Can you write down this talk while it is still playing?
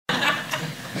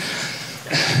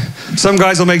Some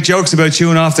guys will make jokes about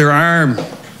chewing off their arm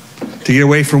to get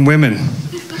away from women.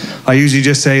 I usually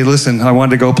just say, listen, I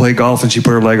wanted to go play golf and she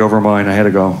put her leg over mine. I had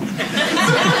to go.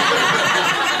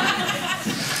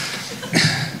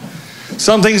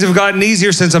 Some things have gotten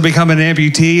easier since I've become an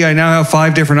amputee. I now have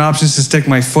 5 different options to stick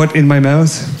my foot in my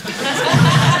mouth.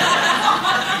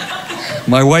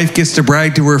 My wife gets to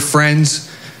brag to her friends,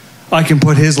 I can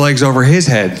put his legs over his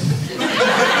head.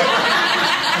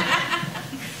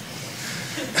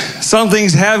 Some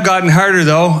things have gotten harder,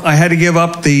 though. I had to give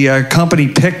up the company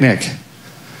picnic.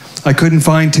 I couldn't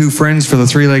find 2 friends for the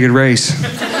 3-legged race.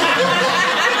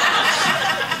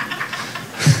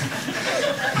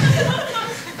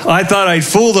 I thought I'd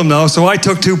fool them, though, so I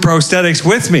took 2 prosthetics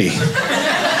with me.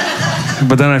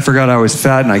 But then I forgot I was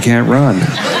fat and I can't run.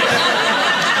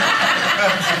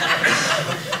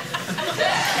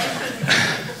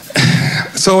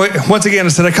 So once again, I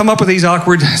said, I come up with these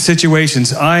awkward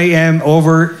situations. I am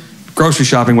over grocery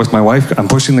shopping with my wife. I'm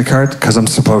pushing the cart because I'm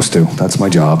supposed to. That's my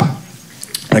job.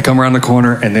 And I come around the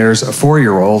corner and there's a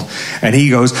 4-year-old and he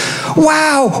goes,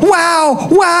 wow, wow,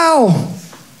 wow.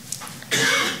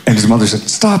 And his mother said,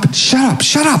 stop it, shut up,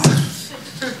 shut up.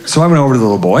 So I went over to the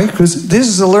little boy because this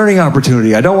is a learning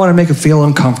opportunity. I don't want to make him feel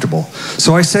uncomfortable.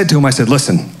 So I said to him, I said,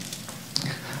 listen,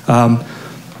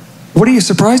 what are you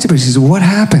surprised about? He said, what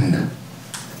happened?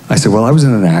 I said, well, I was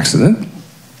in an accident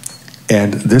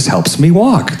and this helps me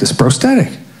walk, this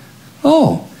prosthetic.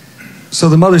 Oh, so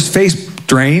the mother's face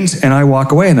drains and I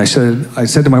walk away and I said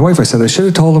to my wife, I said, I should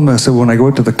have told him, I said, when I go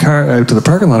out to the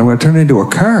parking lot, I'm going to turn it into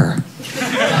a car.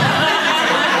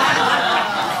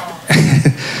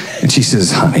 And she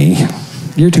says, honey,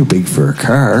 you're too big for a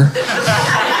car.